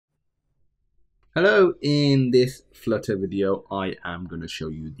Hello, in this Flutter video, I am going to show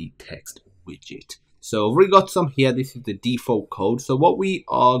you the text widget. So I've already got some here. This is the default code. So what we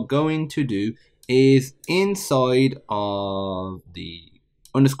are going to do is inside of the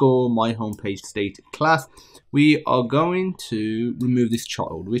underscore my homepage state class, we are going to remove this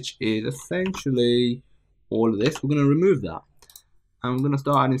child, which is essentially all of this. We're going to remove that. And we're going to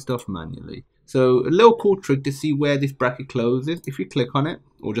start adding stuff manually. So a little cool trick to see where this bracket closes. If you click on it,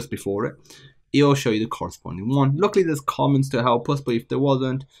 or just before it, it'll show you the corresponding one. Luckily there's comments to help us, but if there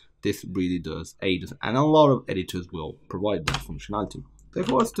wasn't, this really does aid us, and a lot of editors will provide that functionality. So if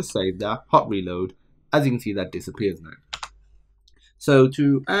I was to save that, hot reload, as you can see that disappears now. So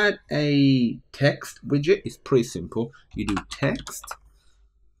to add a text widget is pretty simple. You do text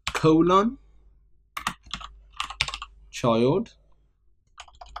colon child.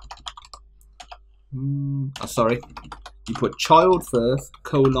 Sorry, you put child first,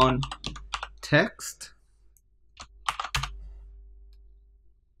 colon text,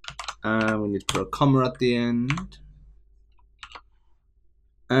 and we need to put a comma at the end,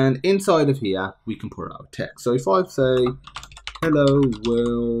 and inside of here we can put our text. So if I say hello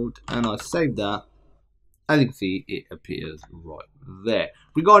world and I save that, as you can see it appears right there.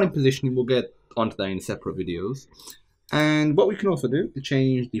 Regarding positioning, we'll get onto that in separate videos. And what we can also do is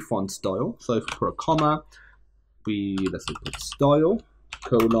change the font style. So if we put a comma, let's say put style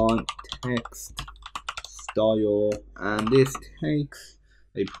colon text style, and this takes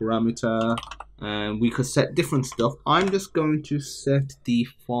a parameter, and we could set different stuff. I'm just going to set the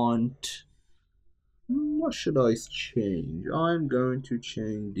font. What should I change? I'm going to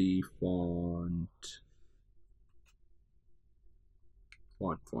change the font.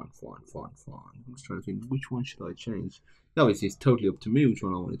 I'm just trying to think, which one should I change? Obviously it's totally up to me which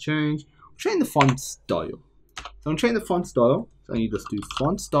one I want to change. I'll change the font style. So I'm changing the font style. So you just do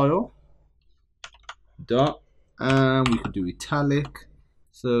font style dot, and we could do italic.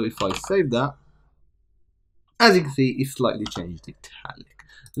 So if I save that, as you can see, it's slightly changed italic.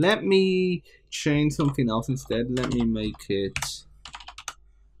 Let me change something else instead. Let me make it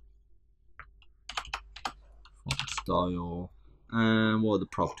font style. And what are the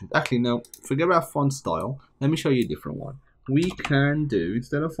properties? Actually, no, forget about font style. Let me show you a different one. We can do,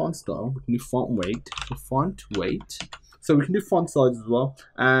 instead of font style, we can do font weight. So font weight. So we can do font size as well.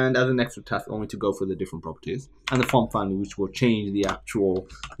 And as an extra task, I want to go for the different properties. And the font family, which will change the actual,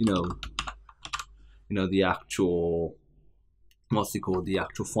 the actual, what's it called, the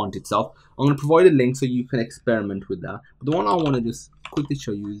actual font itself. I'm going to provide a link so you can experiment with that. But the one I want to just quickly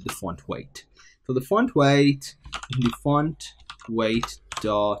show you is the font weight. So the font weight, the font weight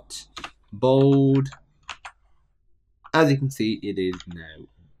dot bold. As you can see, it is now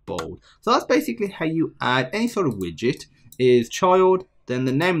bold. So that's basically how you add any sort of widget. Is child, then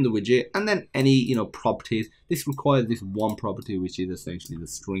the name of the widget, and then any properties. This requires this one property, which is essentially the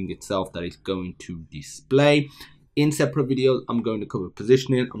string itself that is going to display. In separate videos, I'm going to cover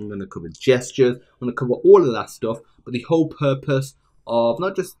positioning, I'm going to cover gestures, I'm going to cover all of that stuff. But the whole purpose of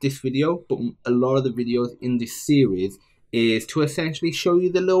not just this video, but a lot of the videos in this series is to essentially show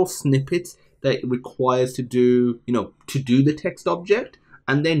you the little snippets that it requires to do, to do the text object,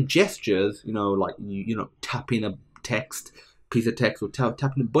 and then gestures, like tapping a piece of text or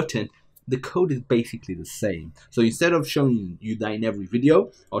tapping a button. The code is basically the same. So instead of showing you that in every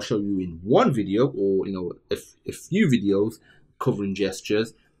video, I'll show you in one video, or a few videos covering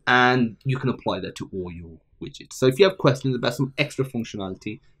gestures, and you can apply that to all your widgets. So if you have questions about some extra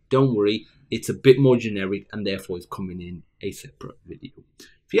functionality, don't worry, it's a bit more generic and therefore it's coming in a separate video.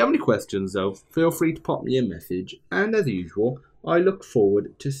 If you have any questions though, feel free to pop me a message, and as usual, I look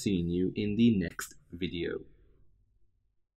forward to seeing you in the next video.